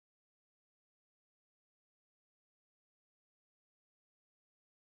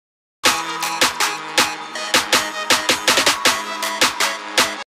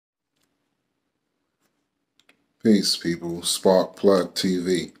Peace, people.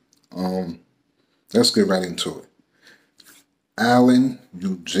 SPARKPLUG-TV. Let's get right into it. Alan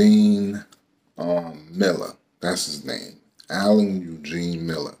Eugene Miller. That's his name. Alan Eugene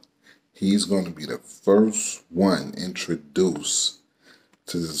Miller. He's going to be the first one introduced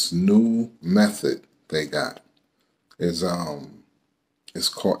to this new method they got. It's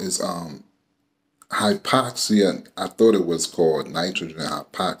hypoxia. I thought it was called nitrogen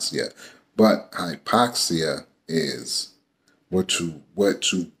hypoxia, but hypoxia is what you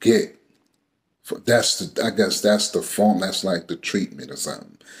get. I guess that's the form. That's like the treatment or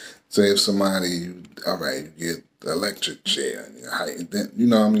something. Say if somebody, all right, you get the electric chair, and then you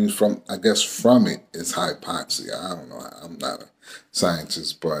know what I mean. I guess from it is hypoxia. I don't know. I'm not a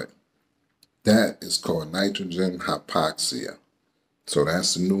scientist, but that is called nitrogen hypoxia. So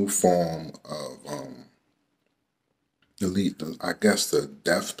that's the new form of I guess the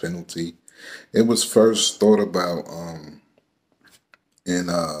death penalty. It was first thought about in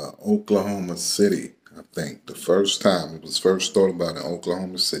Oklahoma City. I think the first time it was first thought about in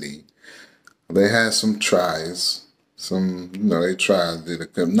Oklahoma City. They had some tries. They tried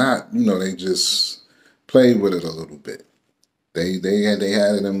it. Not, they just played with it a little bit. They had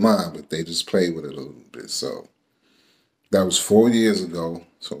it in mind, but they just played with it a little bit. So that was 4 years ago.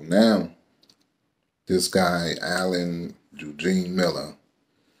 So now this guy, Alan Eugene Miller,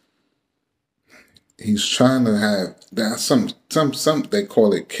 he's trying to have that some they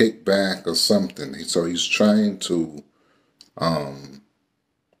call it kickback or something. So he's trying to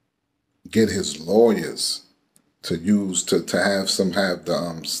get his lawyers to have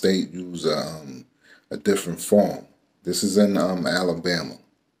the state use a different form. This is in Alabama.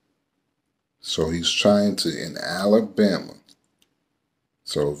 So he's trying to in Alabama.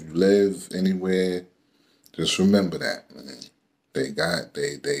 So if you live anywhere, just remember that, man. They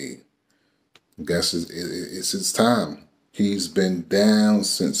I guess it's his time. He's been down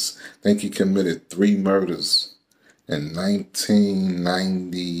since, I think he committed 3 murders in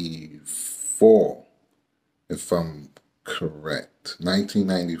 1994, if I'm correct.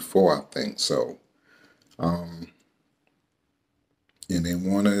 1994, I think. So, and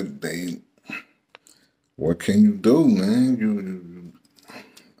what can you do, man?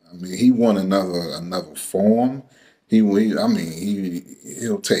 I mean, he want another form. He'll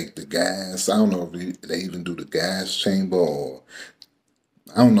take the gas. I don't know if they even do the gas chamber, or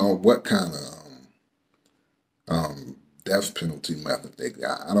I don't know what kind of death penalty method they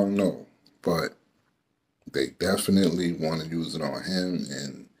got. I don't know, but they definitely want to use it on him,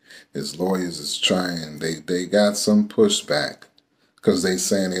 and his lawyers is trying. They got some pushback because they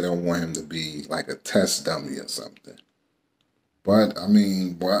saying they don't want him to be like a test dummy or something. But I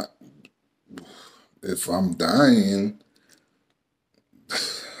mean, what if I'm dying?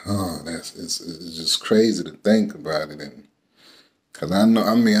 Oh, it's just crazy to think about it, and because I know,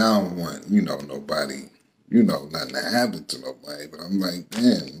 I mean, I don't want nobody, nothing to happen to nobody. But I'm like,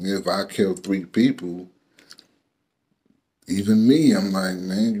 damn, if I kill 3 people, even me, I'm like,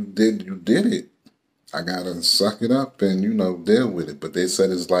 man, you did it. I gotta suck it up and deal with it. But they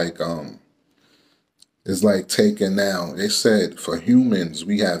said it's like taking now. They said for humans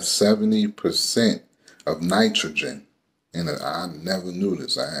we have 70% of nitrogen. And I never knew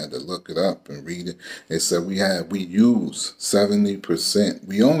this. I had to look it up and read it. They said we use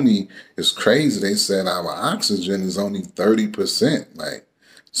 70%. It's crazy. They said our oxygen is only 30%. Like,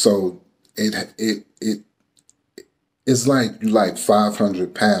 so it's like you like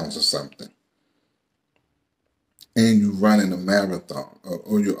 500 pounds or something. And you running a marathon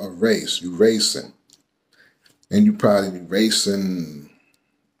or you're a race. You racing. And you probably racing,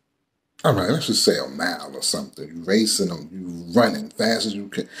 all right, let's just say a mile or something. You racing them, you running fast as you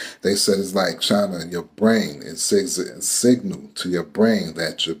can. They said it's like your brain. It sends a signal to your brain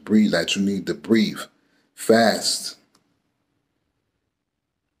that you need to breathe fast.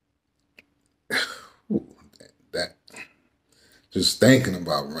 Ooh, that just thinking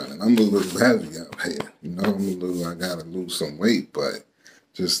about running. I'm a little heavy up here. I gotta lose some weight, but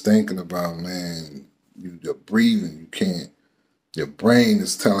just thinking about, man, you're breathing, you can't. Your brain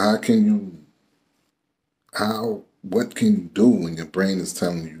is telling, what can you do when your brain is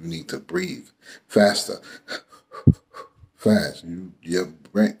telling you need to breathe faster, fast? Your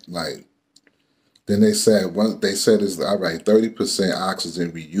brain, like, then they said it's all right, 30%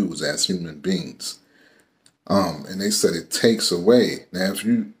 oxygen we use as human beings. And they said it takes away. Now, if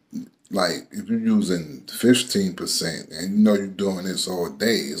you're using 15% and you're doing this all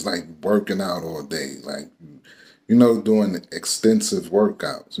day, it's like working out all day, like, doing extensive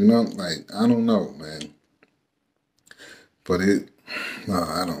workouts, like, I don't know, man. But No,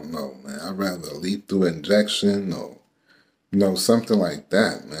 I don't know, man. I'd rather a lethal injection or something like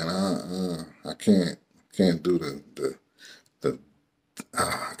that, man. I can't do the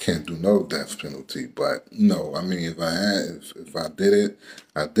I can't do no death penalty. But no, I mean, if I did it,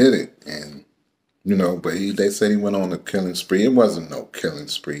 I did it, and but they said he went on a killing spree. It wasn't no killing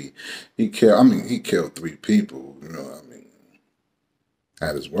spree. He killed. I mean, he killed 3 people. I mean,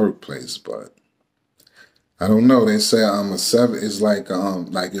 at his workplace, but. I don't know. They say I'm a seven. It's like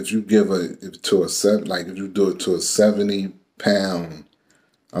if you give if to a seven, like if you do it to a 70-pound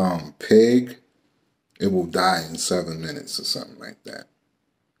pig, it will die in 7 minutes or something like that.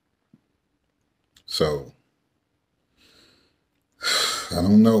 So I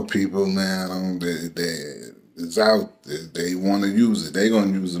don't know, people, man. It's out. They want to use it. They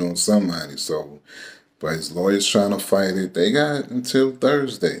gonna use it on somebody. So, but his lawyers trying to fight it. They got until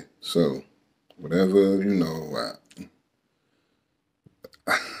Thursday. So whatever I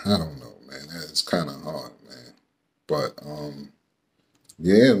don't know, man. It's kind of hard, man. But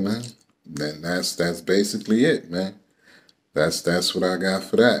yeah, man. Then that's basically it, man. That's what I got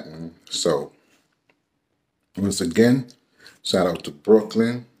for that, man. So once again, shout out to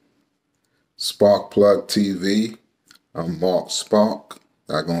Brooklyn, SPARKPLUG-TV. I'm Mark Spark.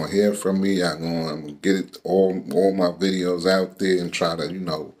 Y'all gonna hear from me. I'm gonna get it all my videos out there and try to,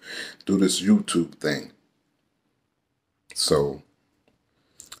 do this YouTube thing. So,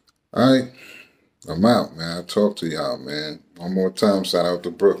 all right. I'm out, man. I'll talk to y'all, man. One more time, shout out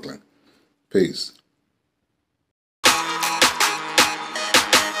to Brooklyn. Peace.